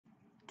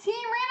Team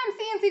Random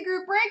C&C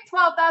Group Break,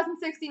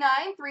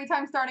 12,069, 3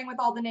 times starting with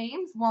all the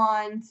names.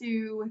 1,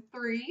 2,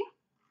 3.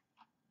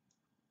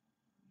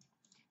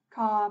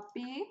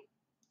 Copy.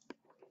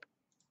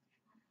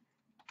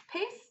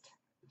 Paste.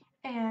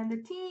 And the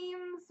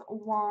teams,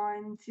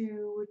 1,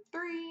 2,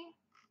 3.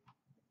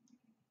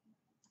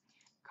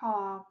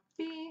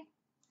 Copy.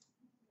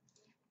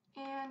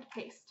 And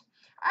paste.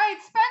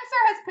 Alright,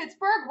 Spencer has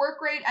Pittsburgh, Work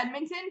Rate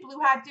Edmonton,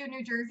 Blue Hat Dude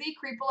New Jersey,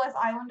 Creepolis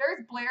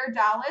Islanders, Blair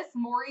Dallas,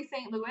 Maury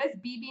St. Louis,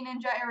 BB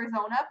Ninja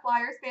Arizona,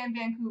 Flyers Fan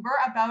Vancouver,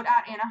 About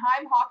at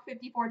Anaheim, Hawk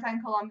 5410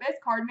 Columbus,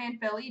 Cardman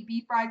Philly,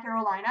 B Fry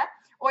Carolina,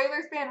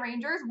 Oilers Fan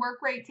Rangers, Work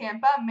Rate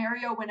Tampa,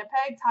 Mario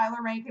Winnipeg, Tyler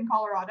Rankin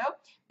Colorado,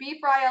 B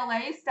Fry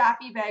LA,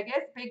 Staffy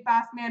Vegas, Big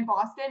Bass Man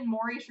Boston,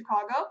 Maury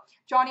Chicago,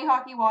 Johnny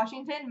Hockey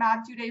Washington,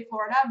 Mad 2 Day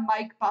Florida,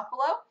 Mike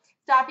Buffalo,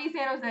 Staffy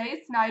San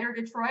Jose, Snyder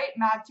Detroit,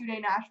 Mad 2 Day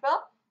Nashville,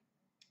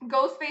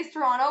 Ghostface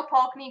Toronto,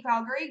 Paul Knee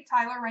Calgary,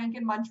 Tyler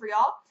Rankin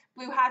Montreal,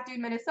 Blue Hat Dude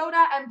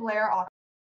Minnesota, and Blair Ottawa.